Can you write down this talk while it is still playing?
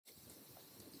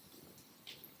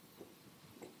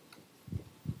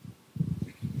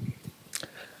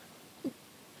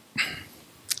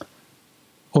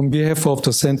On behalf of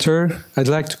the center, I'd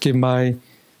like to give my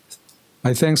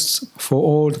thanks for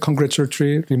all the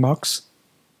congratulatory remarks.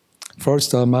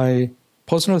 First, my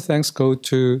personal thanks go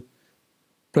to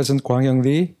President Kwang-Young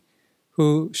Lee,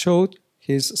 who showed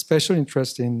his special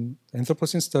interest in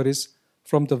Anthropocene Studies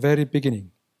from the very beginning.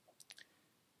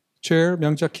 Chair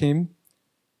Myung-Ja Kim,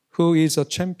 who is a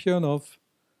champion of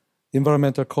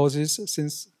environmental causes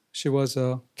since she was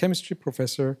a chemistry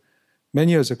professor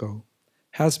many years ago,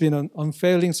 has been an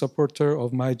unfailing supporter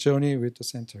of my journey with the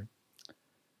center.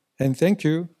 And thank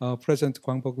you, President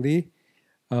Kwang-Bok Lee.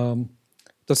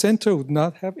 The center would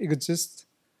not have existed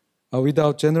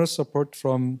without generous support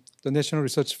from the National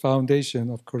Research Foundation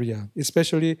of Korea,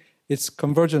 especially its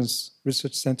Convergence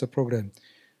Research Center program,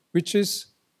 which is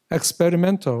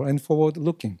experimental and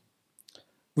forward-looking.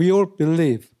 We all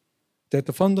believe that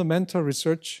the fundamental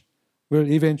research will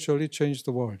eventually change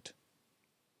the world.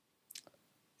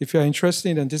 If you are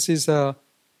interested, and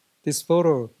this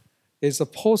photo is a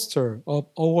poster of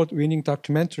award-winning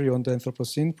documentary on the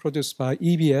Anthropocene produced by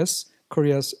EBS,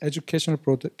 Korea's educational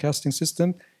broadcasting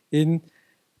system, in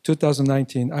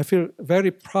 2019. I feel very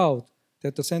proud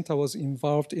that the center was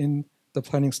involved in the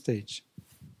planning stage.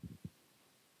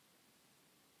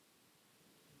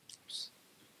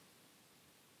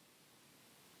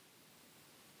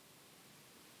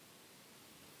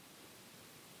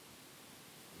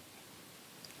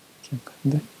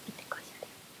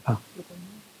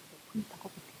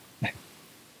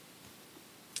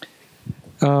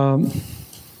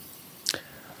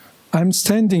 I'm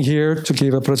standing here to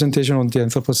give a presentation on the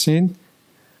Anthropocene,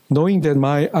 knowing that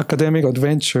my academic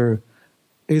adventure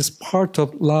is part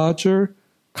of larger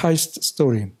KAIST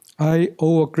story. I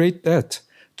owe a great debt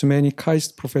to many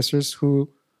KAIST professors who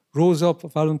rose up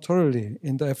voluntarily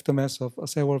in the aftermath of a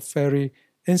Sewol ferry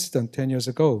incident 10 years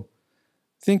ago,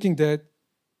 thinking that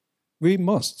we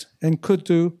must and could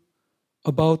do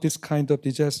about this kind of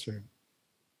disaster.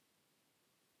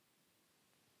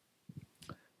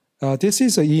 This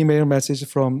is an email message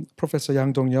from Professor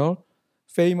Yang Dong-yeol,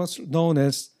 famous known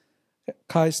as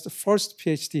KAIST's first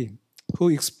PhD, who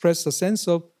expressed a sense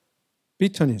of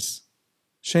bitterness,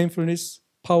 shamefulness,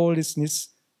 powerlessness,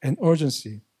 and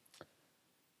urgency.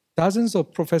 Dozens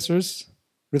of professors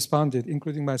responded,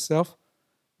 including myself,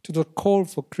 to the call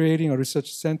for creating a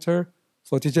research center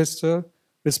for disaster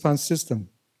response system.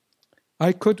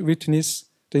 I could witness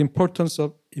the importance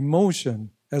of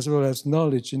emotion as well as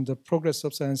knowledge in the progress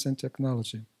of science and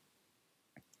technology.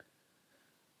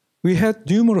 We had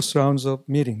numerous rounds of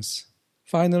meetings,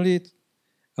 finally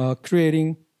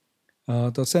creating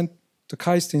the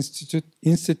KAIST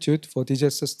Institute for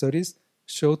Disaster Studies,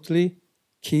 shortly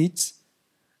KIDS,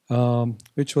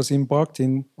 which was embarked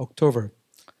in October.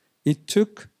 It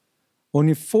took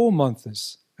only 4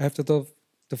 months after the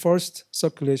first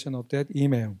circulation of that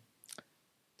email.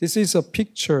 This is a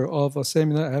picture of a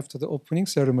seminar after the opening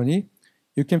ceremony.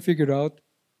 You can figure out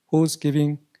who's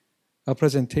giving a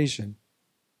presentation.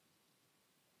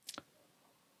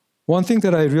 One thing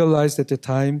that I realized at the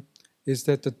time is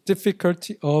that the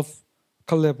difficulty of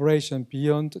collaboration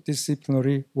beyond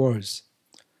disciplinary worlds.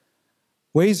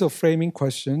 Ways of framing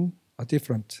questions are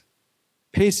different.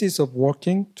 Paces of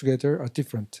working together are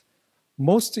different.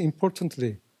 Most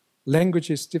importantly,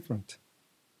 language is different.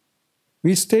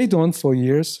 We stayed on for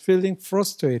years feeling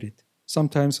frustrated,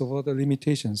 sometimes over the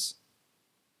limitations.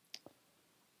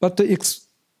 But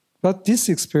this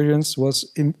experience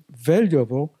was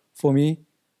invaluable for me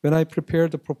when I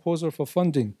prepared the proposal for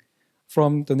funding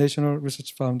from the National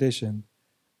Research Foundation.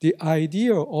 The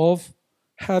idea of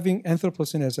having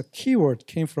Anthropocene as a keyword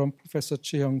came from Professor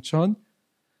Chi-Hyung Chun,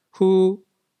 who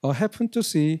happened to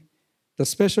see the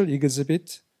special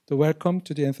exhibit, the Welcome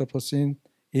to the Anthropocene,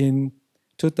 in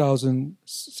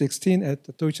 2016 at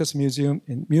the Deutsches Museum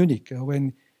in Munich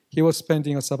when he was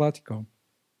spending a sabbatical.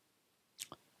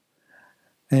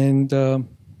 And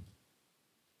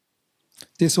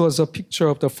this was a picture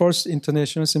of the first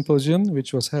international symposium,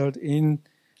 which was held in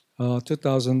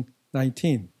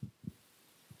 2019.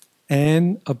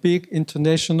 And a big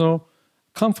international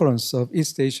conference of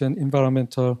East Asian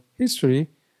environmental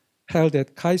history held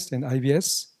at KAIST and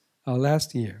IBS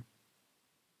last year.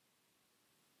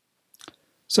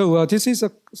 So this is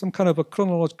some kind of a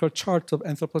chronological chart of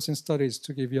Anthropocene studies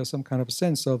to give you some kind of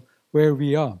sense of where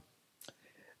we are.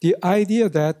 The idea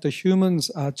that the humans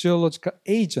are geological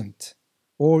agent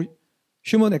or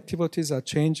human activities are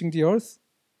changing the earth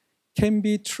can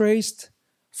be traced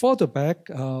further back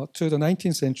to the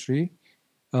 19th century.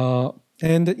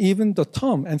 And even the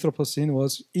term Anthropocene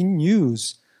was in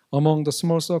use among the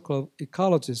small circle of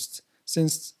ecologists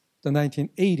since the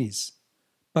 1980s.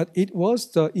 But it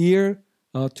was the year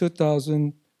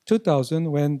 2000 2000,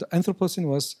 when the Anthropocene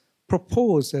was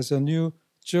proposed as a new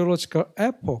geological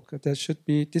epoch that should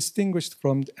be distinguished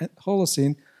from the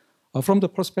Holocene from the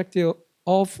perspective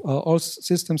of Earth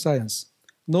system science.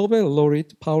 Nobel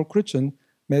laureate Paul Crutzen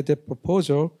made that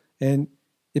proposal, and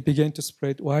it began to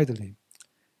spread widely.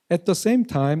 At the same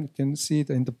time, you can see it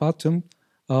in the bottom,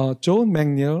 John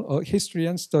McNeill, a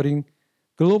historian studying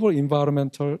global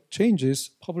environmental changes,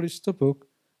 published a book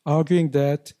arguing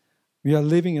that we are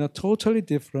living in a totally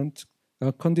different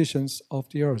conditions of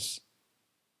the Earth.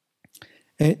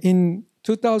 And in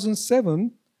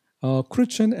 2007,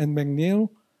 Crutzen and McNeill,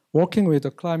 working with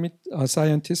a climate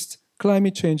scientist,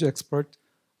 climate change expert,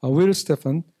 Will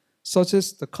Stephan,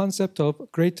 suggests the concept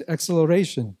of great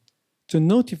acceleration to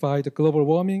notify the global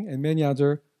warming and many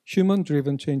other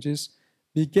human-driven changes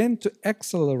began to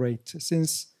accelerate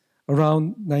since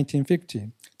around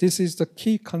 1950. This is the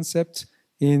key concept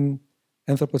in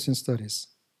Anthropocene Studies.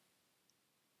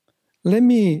 Let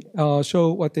me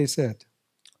show what they said.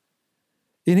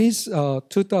 In his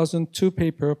 2002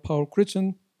 paper, Paul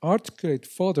Crutzen articulated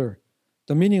further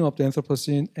the meaning of the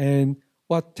Anthropocene and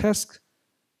what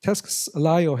tasks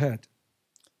lie ahead.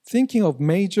 Thinking of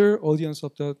major audience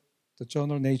of the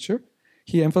journal Nature,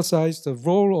 he emphasized the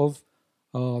role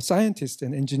of scientists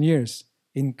and engineers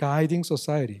in guiding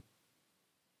society.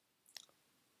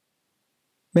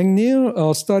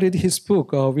 McNeill started his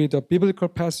book with a biblical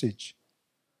passage.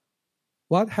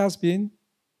 What has been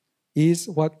is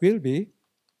what will be,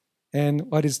 and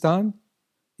what is done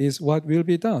is what will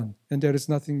be done. And there is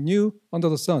nothing new under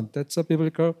the sun. That's a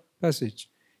biblical passage.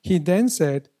 He then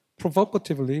said,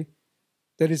 provocatively,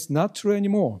 that is not true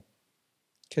anymore.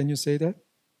 Can you say that?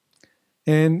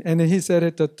 And he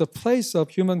said that the place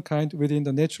of humankind within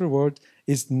the natural world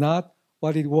is not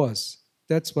what it was.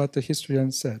 That's what the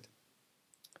historian said.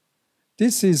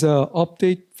 This is an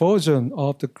update version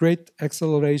of the Great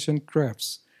Acceleration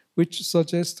graphs, which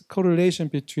suggests correlation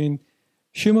between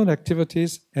human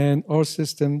activities and Earth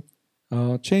system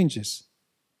changes.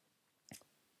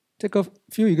 Take a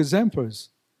few examples.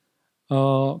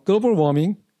 Global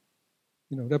warming,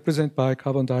 represented by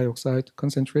carbon dioxide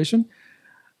concentration,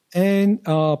 and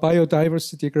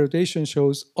biodiversity degradation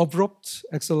shows abrupt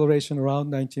acceleration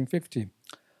around 1950.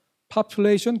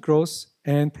 Population growth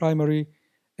and primary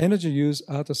energy use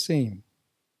are the same.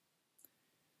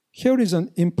 Here is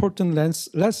an important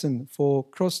lesson for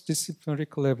cross-disciplinary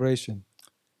collaboration.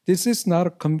 This is not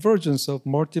a convergence of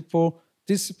multiple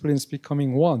disciplines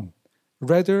becoming one.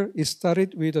 Rather, it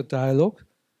started with a dialogue,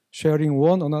 sharing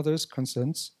one another's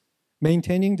concerns,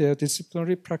 maintaining their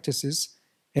disciplinary practices,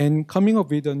 and coming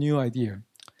up with a new idea.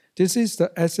 This is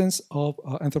the essence of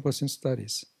Anthropocene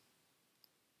Studies.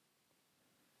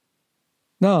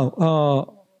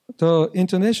 Now, the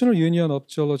International Union of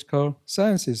Geological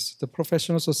Sciences, the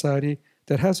professional society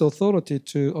that has authority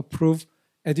to approve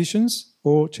additions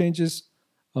or changes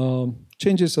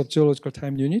of geological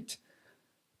time unit,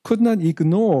 could not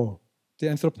ignore the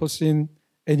Anthropocene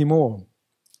anymore.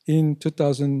 In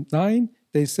 2009,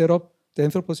 they set up the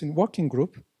Anthropocene Working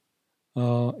Group,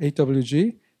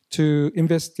 AWG, to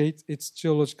investigate its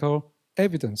geological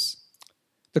evidence.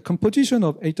 The composition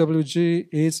of AWG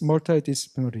is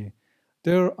multidisciplinary.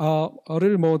 There are a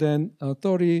little more than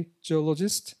 30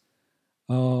 geologists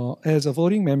as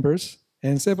voting members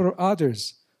and several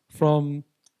others from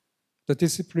the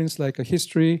disciplines like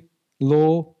history,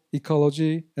 law,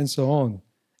 ecology, and so on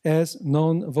as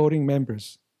non-voting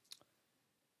members.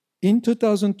 In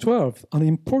 2012, an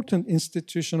important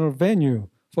institutional venue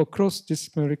for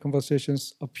cross-disciplinary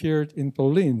conversations appeared in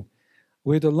Berlin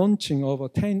with the launching of a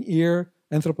 10-year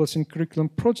Anthropocene curriculum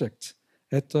project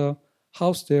at the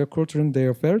Haus der Kulturen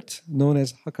der Welt, known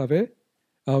as HKW,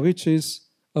 which is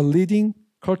a leading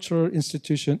cultural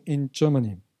institution in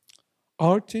Germany.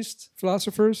 Artists,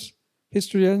 philosophers,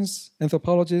 historians,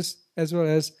 anthropologists, as well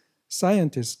as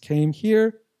scientists came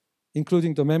here,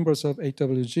 including the members of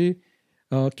AWG,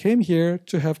 came here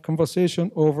to have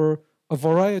conversation over a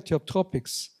variety of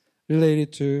topics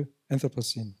related to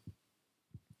Anthropocene.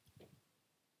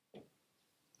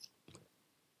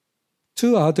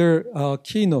 Two other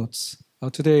keynotes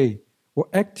today were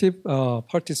active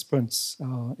participants,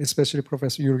 especially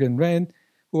Professor Jürgen Rehn,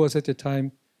 who was at the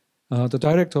time the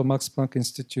director of Max Planck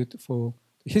Institute for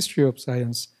the History of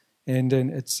Science, and then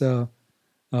it's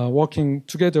working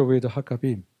together with the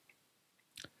HKW.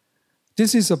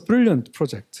 This is a brilliant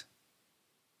project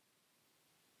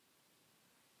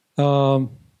done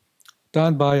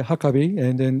by HKW,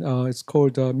 and then it's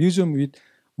called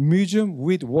Museum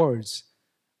with Words,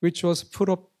 which was put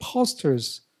up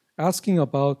posters asking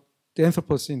about the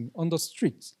Anthropocene on the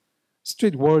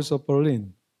street walls of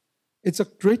Berlin. it's a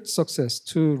great success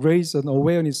to raise an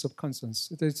awareness of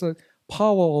conscience. It's a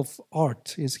power of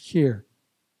art is here.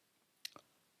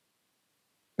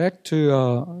 Back to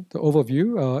the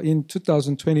overview. In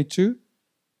 2022,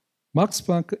 Max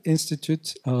Planck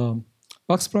Institute,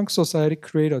 Max Planck Society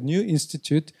created a new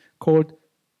institute called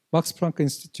Max Planck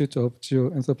Institute of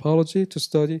Geoanthropology to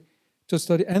study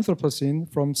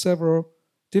Anthropocene from several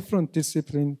different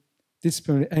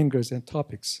disciplinary angles and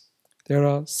topics. There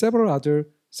are several other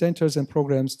centers and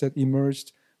programs that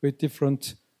emerged with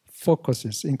different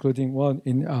focuses, including one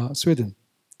in Sweden.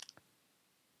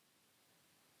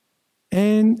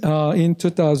 And in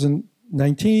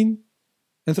 2019,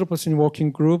 Anthropocene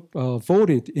Working Group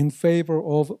voted in favor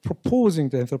of proposing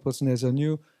the Anthropocene as a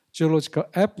new geological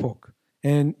epoch,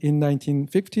 and in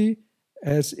 1950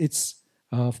 as its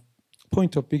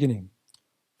point of beginning.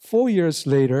 4 years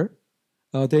later,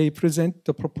 they present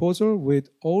the proposal with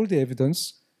all the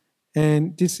evidence,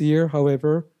 and this year,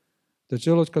 however, the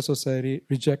Geological Society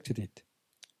rejected it.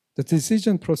 The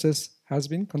decision process has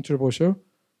been controversial,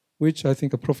 which I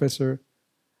think Professor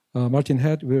Martin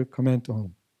Head will comment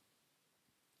on.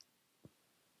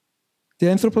 The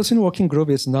Anthropocene Working Group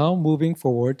is now moving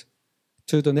forward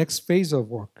to the next phase of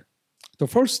work. The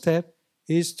first step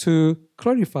is to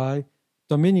clarify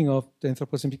the meaning of the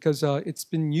Anthropocene because it's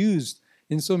been used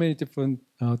in so many different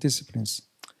disciplines.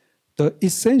 The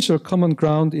essential common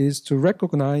ground is to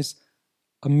recognize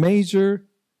a major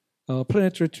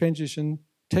planetary transition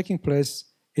taking place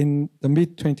in the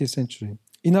mid-20th century.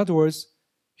 In other words,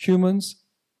 humans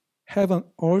have an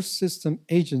Earth system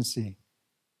agency,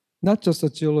 not just a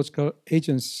geological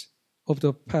agency of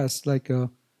the past, like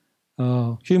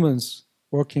humans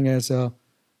working as the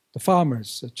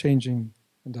farmers, changing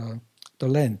the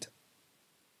land.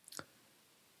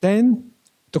 Then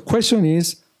the question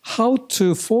is how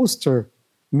to foster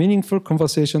meaningful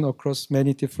conversation across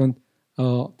many different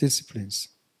disciplines.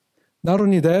 Not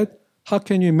only that, how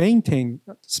can you maintain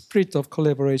the spirit of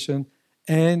collaboration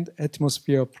and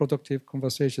atmosphere of productive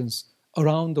conversations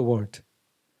around the world?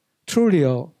 Truly,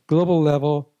 a global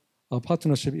level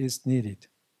partnership is needed.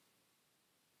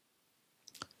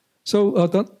 So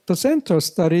the center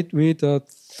started with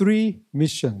 3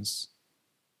 missions: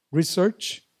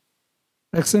 research,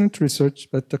 excellent research,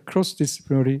 but the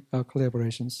cross-disciplinary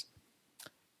collaborations;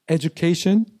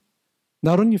 education,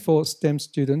 not only for STEM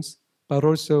students, but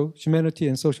also humanity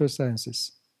and social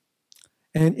sciences;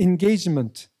 and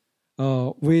engagement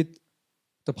with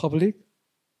the public,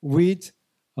 with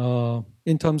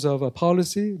in terms of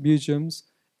policy, museums,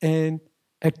 and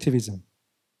activism.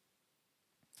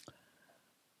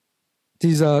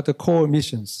 These are the core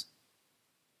missions.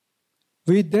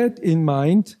 With that in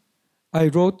mind, I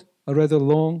wrote a rather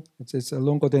long, it's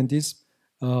longer than this,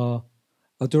 a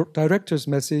director's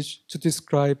message to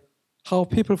describe how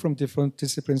people from different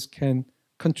disciplines can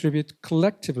contribute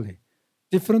collectively,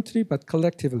 differently but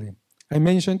collectively. I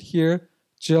mentioned here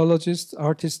geologists,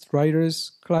 artists,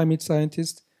 writers, climate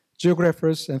scientists,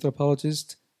 geographers,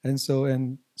 anthropologists, and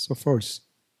so forth.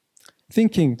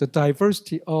 Thinking the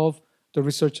diversity of the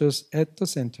researchers at the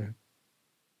center.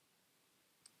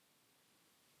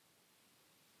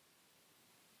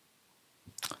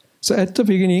 So at the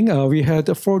beginning, we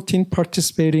had 14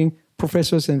 participating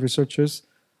professors and researchers,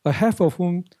 half of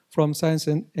whom from science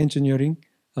and engineering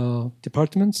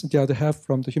departments, the other half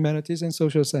from the humanities and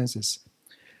social sciences.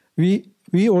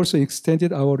 We also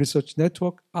extended our research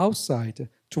network outside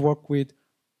to work with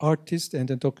artists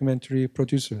and documentary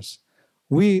producers.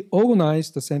 We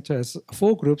organized the center as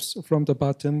 4 groups from the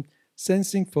bottom: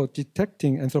 sensing for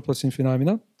detecting Anthropocene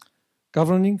phenomena,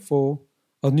 governing for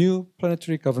a new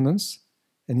planetary governance,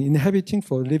 and inhabiting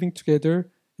for living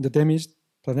together in the damaged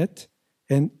planet,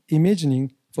 and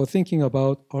imagining for thinking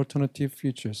about alternative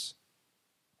futures.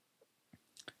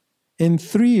 In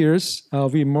 3 years,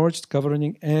 we merged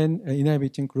governing and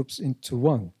inhabiting groups into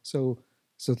one, so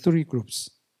 3 groups.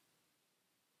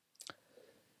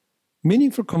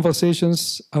 Meaningful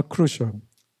conversations are crucial.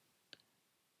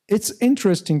 It's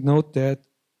interesting to note that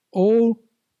all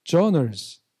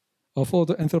journals for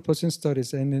the Anthropocene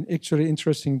Studies, and actually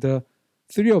interesting, the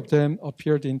 3 of them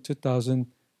appeared in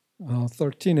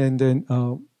 2013, and then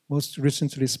most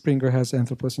recently Springer has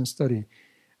Anthropocene Study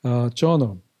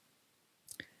journal.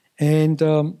 And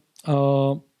the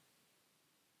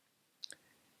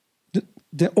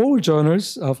all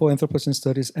journals for Anthropocene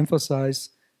Studies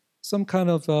emphasize some kind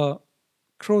of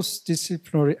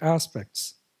cross-disciplinary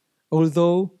aspects,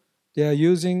 although they are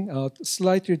using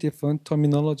slightly different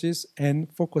terminologies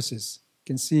and focuses. You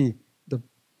can see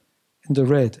in the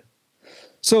red.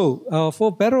 So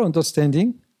for better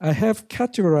understanding, I have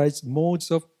categorized modes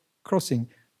of crossing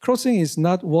crossing is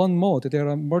not one mode. There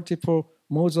are multiple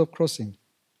modes of crossing.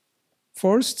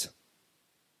 First,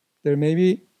 there may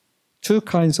be two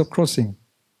kinds of crossing.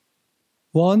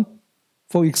 One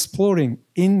for exploring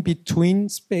in-between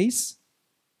space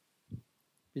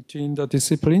between the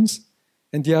disciplines,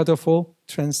 and the other for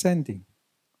transcending.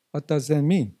 What does that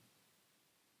mean?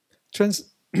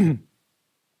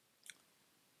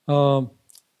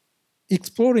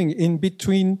 Exploring in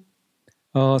between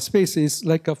space is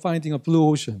like finding a blue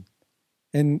ocean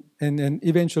and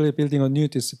eventually building a new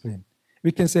discipline.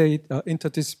 We can say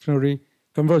interdisciplinary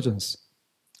convergence.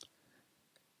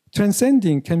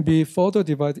 Transcending can be further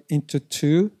divided into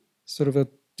two, sort of a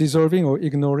dissolving or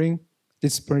ignoring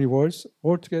disciplinary worlds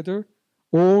altogether,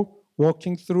 or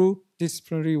walking through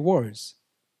disciplinary worlds.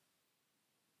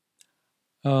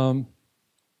 The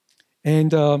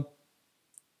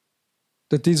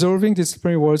dissolving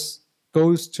disciplinary worlds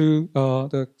goes to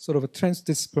the sort of a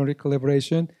transdisciplinary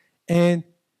collaboration, and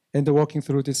the walking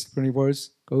through disciplinary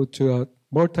worlds go to a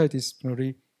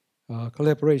multidisciplinary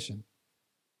collaboration.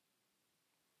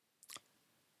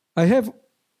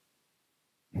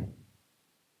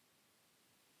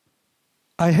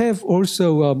 I have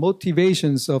also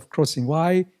motivations of crossing,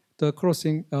 why the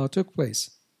crossing took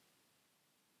place.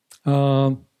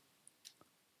 Of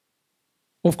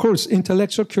course,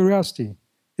 intellectual curiosity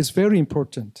is very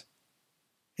important.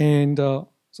 And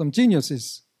some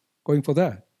geniuses going for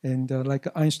that, and like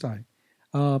Einstein.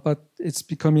 But it's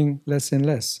becoming less and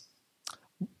less.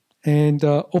 And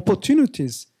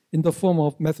opportunities in the form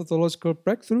of methodological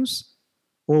breakthroughs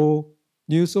or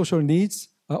new social needs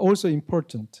are also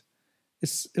important.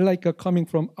 It's like coming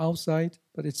from outside,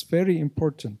 but it's very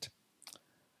important.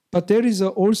 But there is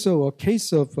also a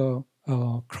case of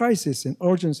crisis and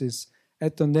urgencies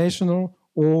at the national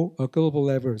or global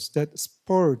levels that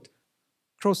spurred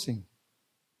crossing.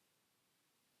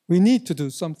 We need to do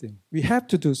something. We have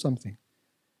to do something.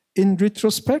 In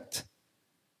retrospect,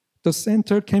 the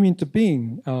center came into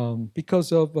being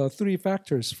because of three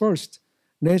factors. First,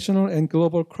 national and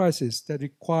global crises that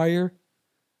require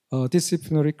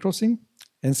disciplinary crossing.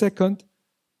 And second,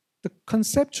 the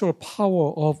conceptual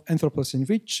power of Anthropocene,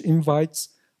 which invites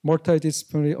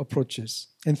multidisciplinary approaches.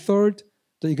 And third,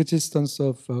 the existence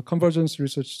of Convergence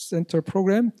Research Center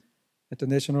program at the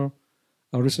National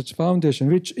Research Foundation,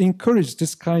 which encouraged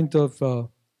this kind of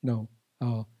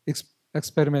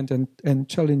experiment and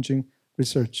challenging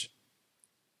research.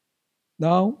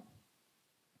 Now,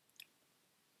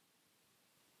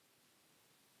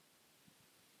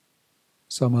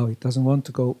 somehow it doesn't want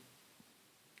to go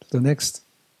to the next.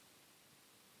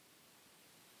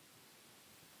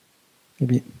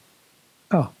 Maybe,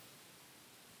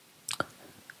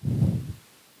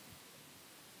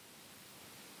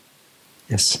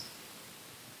 yes.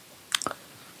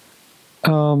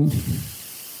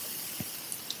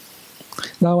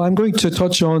 Now I'm going to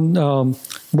touch on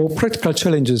more practical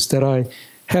challenges that I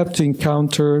have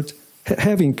encountered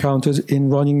in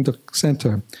running the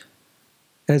center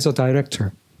as a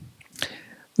director.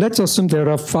 Let's assume there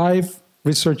are 5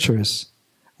 researchers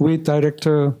with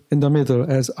director in the middle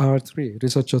as R3,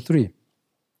 researcher 3.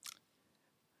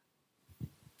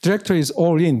 Director is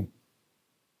all in.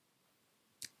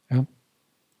 Yeah?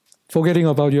 Forgetting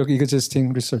about your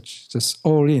existing research, just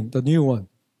all in, the new one.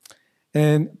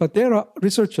 But there are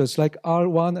researchers like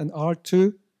R1 and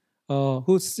R2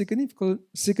 who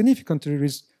significantly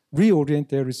reorient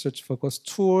their research focus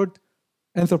toward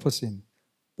Anthropocene.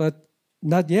 But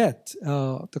not yet.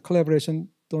 The collaboration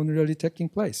don't really taking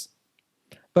place.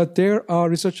 But there are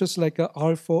researchers like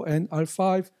R4 and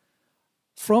R5.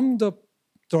 From the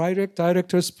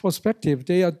director's perspective,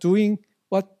 they are doing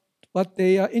what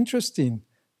they are interested in,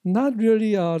 not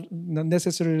really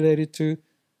necessarily related to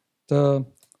the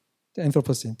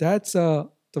Anthropocene. That's the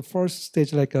first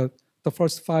stage, like the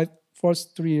first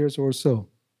 3 years or so.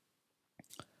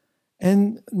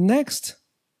 And next,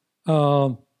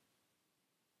 there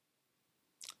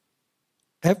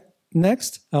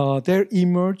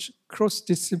emerge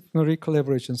cross-disciplinary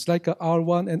collaborations like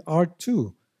R1 and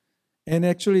R2. And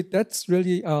actually, that's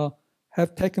really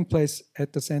have taken place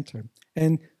at the center.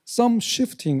 And some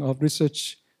shifting of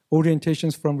research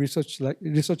orientations from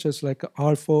researchers like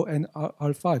R4 and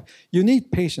R5. You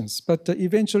need patience, but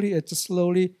eventually it's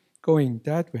slowly going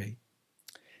that way.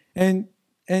 And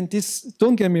this,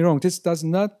 don't get me wrong, this does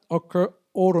not occur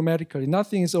automatically.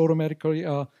 Nothing is automatically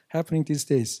happening these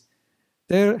days.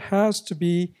 There has to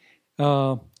be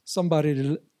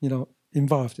somebody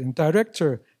involved, and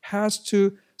director has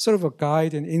to sort of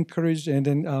guide and encourage, and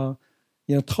then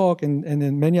talk and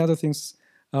then many other things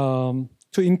to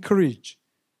encourage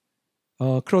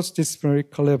cross-disciplinary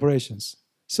collaborations.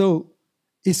 So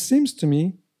it seems to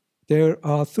me there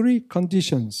are three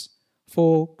conditions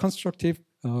for constructive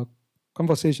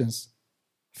conversations.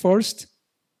 First,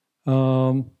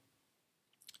 common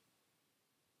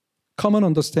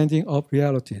understanding of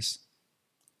realities.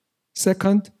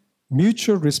 Second,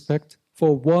 mutual respect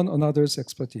for one another's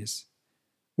expertise,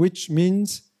 which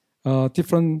means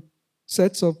different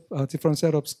set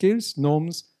of skills,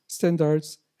 norms,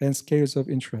 standards, and scales of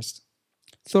interest.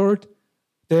 Third,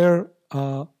 there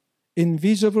are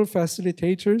invisible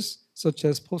facilitators such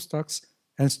as postdocs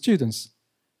and students,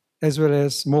 as well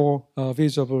as more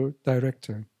visible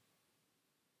director.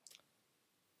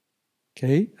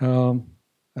 Okay,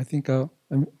 I think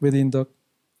I'm within the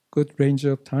good range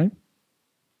of time.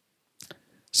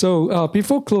 So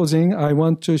before closing, I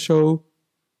want to show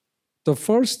the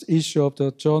first issue of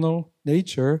the journal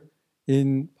Nature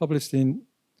published in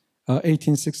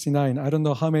 1869. I don't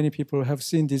know how many people have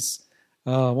seen this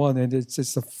one, and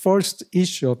it's the first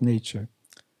issue of Nature.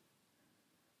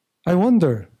 I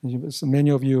wonder, so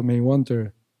many of you may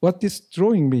wonder, what this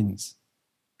drawing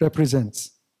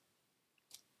represents.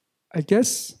 I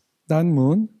guess not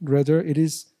moon, rather it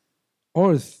is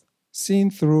Earth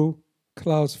seen through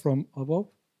clouds from above,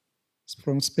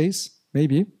 from space,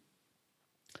 maybe.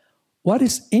 What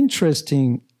is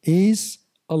interesting is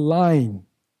a line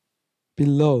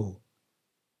below.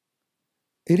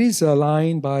 It is a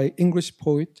line by English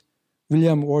poet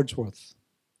William Wordsworth.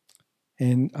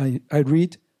 And I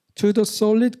read, "To the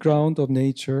solid ground of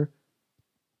nature,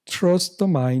 trust the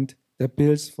mind that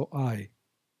builds for eye."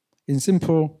 In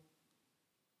simple,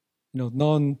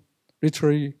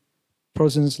 non-literary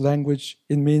person's language,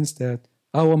 it means that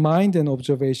our mind and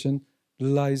observation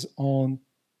relies on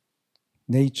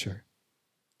nature.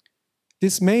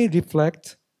 This may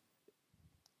reflect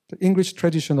the English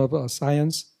tradition of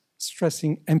science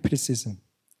stressing empiricism,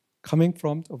 coming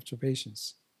from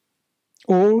observations.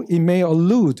 Or it may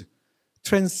allude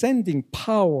transcending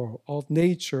power of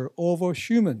nature over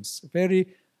humans,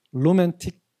 very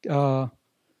romantic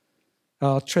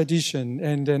tradition,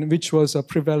 and then which was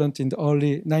prevalent in the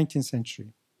early 19th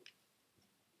century.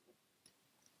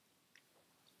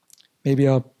 Maybe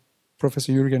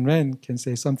Professor Jürgen Renn can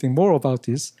say something more about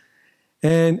this.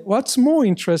 And what's more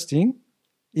interesting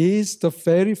is the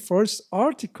very first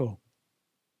article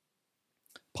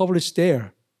published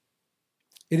there.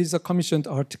 It is a commissioned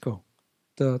article.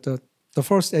 The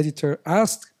first editor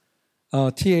asked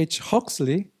T.H.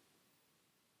 Huxley,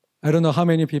 I don't know how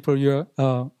many people you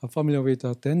are familiar with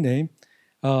that name,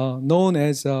 known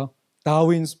as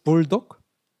Darwin's bulldog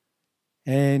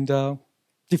and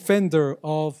defender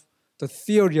of the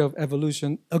theory of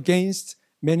evolution against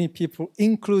many people,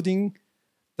 including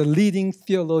the leading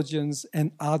theologians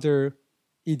and other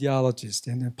ideologists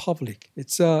and the public.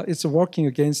 It's working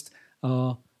against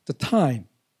the time,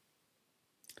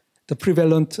 the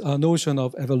prevalent notion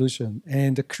of evolution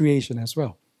and the creation as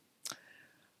well.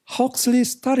 Huxley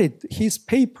studied his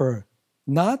paper,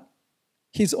 not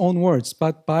his own words,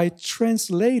 but by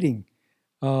translating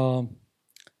the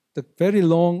very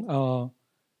long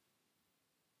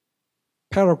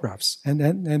paragraphs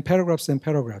and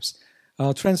paragraphs.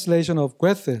 Translation of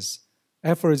Goethe's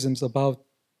aphorisms about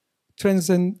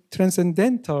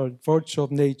transcendental virtue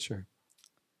of nature.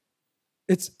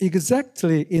 It's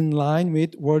exactly in line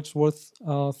with Wordsworth's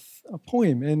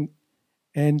poem. And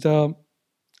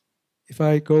if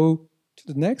I go to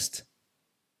the next,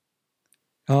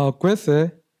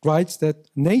 Goethe writes that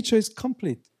nature is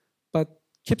complete, but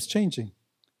keeps changing.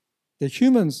 The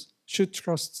humans should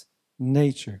trust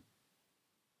nature.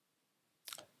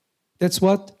 That's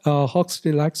what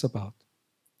Huxley likes about.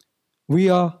 We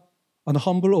are an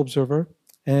humble observer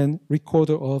and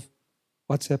recorder of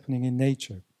what's happening in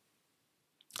nature.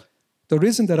 The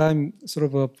reason that I'm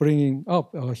sort of bringing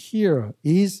up here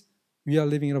is we are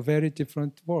living in a very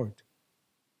different world.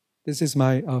 This is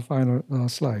my final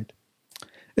slide.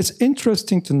 It's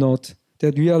interesting to note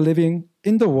that we are living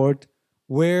in the world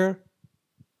where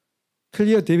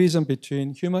clear division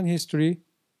between human history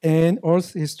and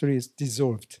Earth history is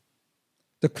dissolved.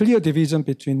 The clear division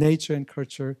between nature and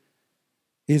culture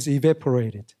is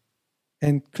evaporated.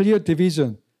 And clear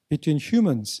division between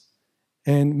humans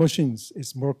and machines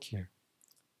is murkier.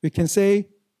 We can say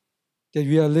that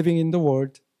we are living in the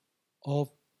world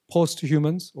of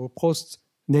post-humans or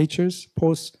post-natures,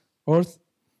 post-Earth.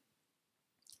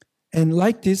 And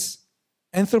like this,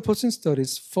 Anthropocene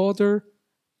Studies further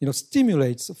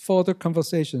stimulates further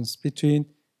conversations between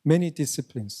many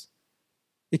disciplines.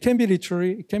 It can be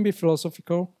literary, it can be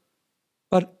philosophical,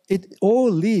 but it all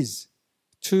leads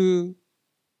to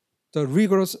the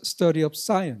rigorous study of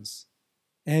science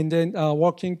and then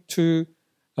working to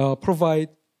provide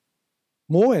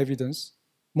more evidence,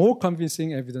 more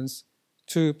convincing evidence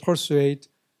to persuade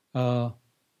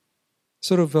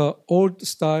sort of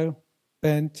old-style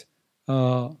bent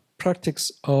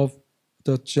practice of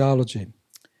the geology.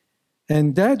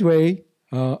 And that way,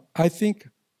 I think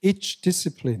each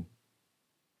discipline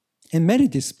and many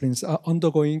disciplines are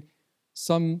undergoing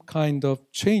some kind of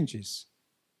changes.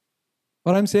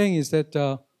 What I'm saying is that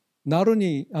not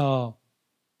only the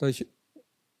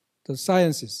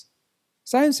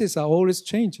sciences are always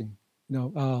changing.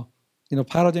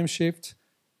 Paradigm shift.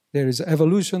 There is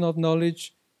evolution of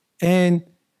knowledge, and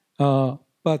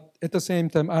but at the same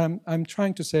time, I'm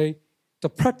trying to say the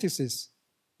practices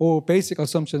or basic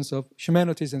assumptions of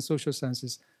humanities and social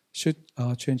sciences should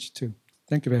change too.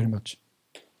 Thank you very much.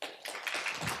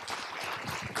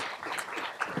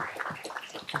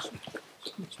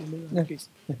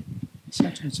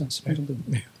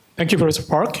 Thank you, Professor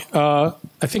Park.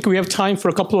 I think we have time for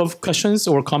a couple of questions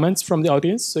or comments from the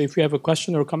audience. So if you have a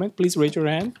question or a comment, please raise your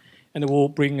hand, and we'll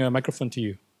bring a microphone to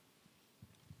you.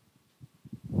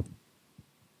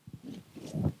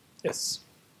 Yes.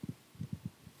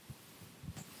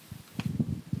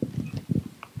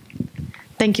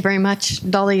 Thank you very much.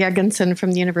 Dolly Jørgensen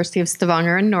from the University of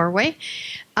Stavanger in Norway.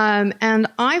 And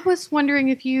I was wondering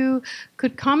if you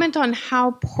could comment on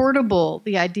how portable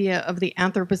the idea of the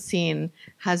Anthropocene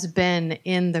has been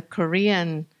in the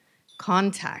Korean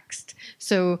context.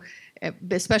 So,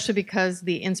 especially because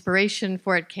the inspiration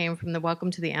for it came from the Welcome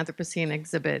to the Anthropocene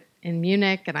exhibit in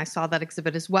Munich, and I saw that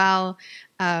exhibit as well.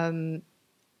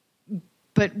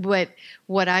 But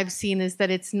what I've seen is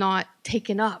that it's not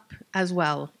taken up as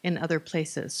well in other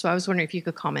places. So I was wondering if you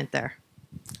could comment there.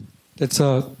 That's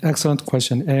an excellent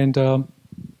question. And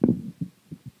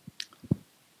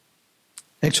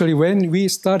actually, when we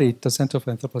studied the Center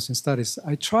for Anthropocene Studies,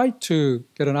 I tried to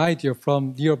get an idea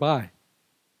from nearby,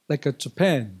 like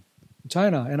Japan,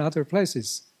 China, and other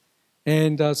places.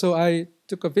 And so I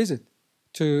took a visit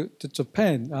to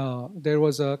Japan. There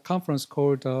was a conference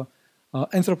called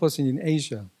Anthropocene in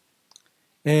Asia.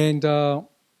 And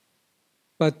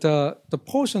but the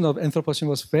portion of Anthropocene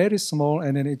was very small,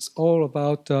 and then it's all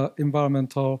about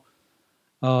environmental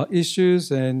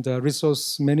issues and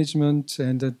resource management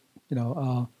and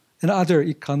and other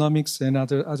economics and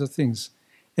other things.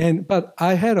 But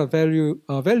I had a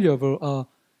valuable.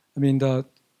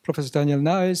 Professor Daniel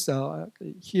Nice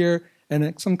here,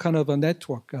 and some kind of a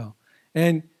network,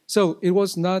 and so it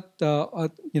was not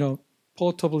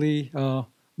portably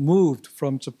moved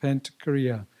from Japan to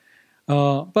Korea.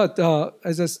 But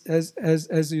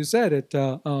as you said,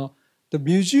 the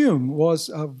museum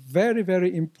was very,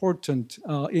 very important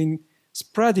in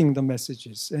spreading the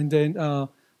messages. And then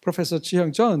Professor Ji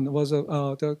Hyung-jeon was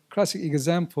the classic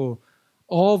example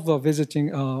of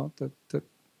visiting the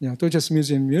Deutsches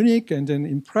Museum in Munich, and then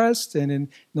impressed, and in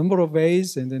a number of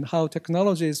ways, and then how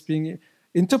technology is being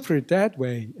interpreted that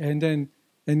way, and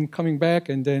coming back,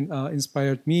 and then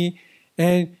inspired me.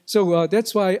 And so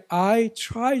that's why I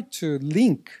try to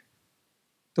link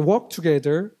the work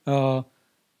together,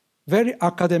 very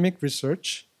academic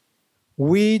research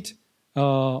with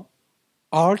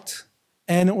art,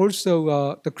 and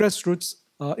also the grassroots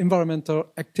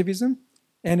environmental activism.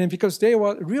 And then because they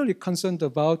were really concerned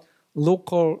about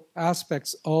local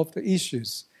aspects of the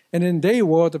issues. And then they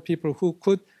were the people who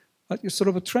could sort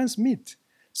of transmit.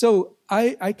 So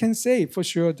I can say for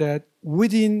sure that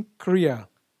within Korea,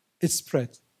 it's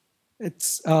spread.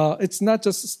 It's not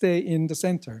just stay in the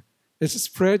center. It's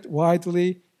spread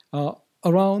widely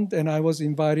around, and I was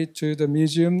invited to the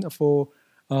museum for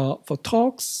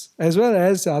talks as well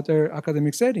as other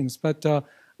academic settings. But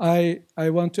I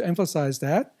want to emphasize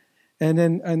that.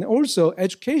 And also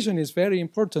education is very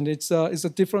important. It's a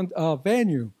different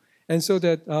venue, and so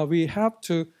that we have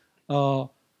to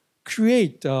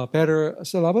create better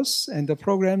syllabus and the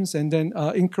programs, and then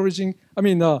encouraging.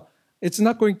 It's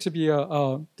not going to be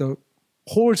the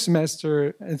whole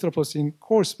semester Anthropocene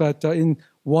course, but in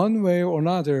one way or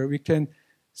another, we can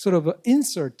sort of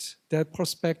insert that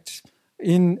perspective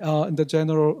in the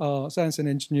general science and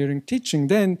engineering teaching.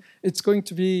 Then it's going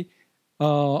to be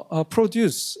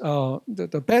produce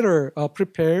the better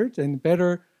prepared and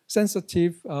better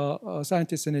sensitive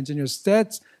scientists and engineers.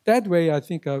 That way, I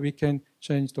think we can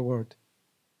change the world.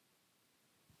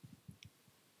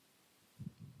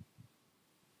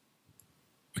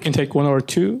 We can take one or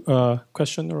two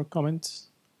question or comments.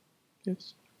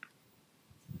 Yes.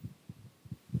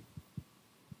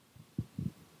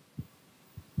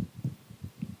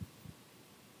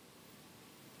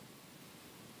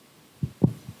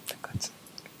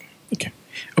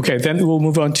 Okay, then we'll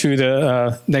move on to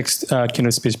the next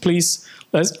keynote speech. Please,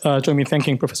 let's join me in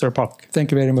thanking Professor Park.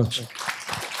 Thank you very much.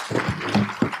 you.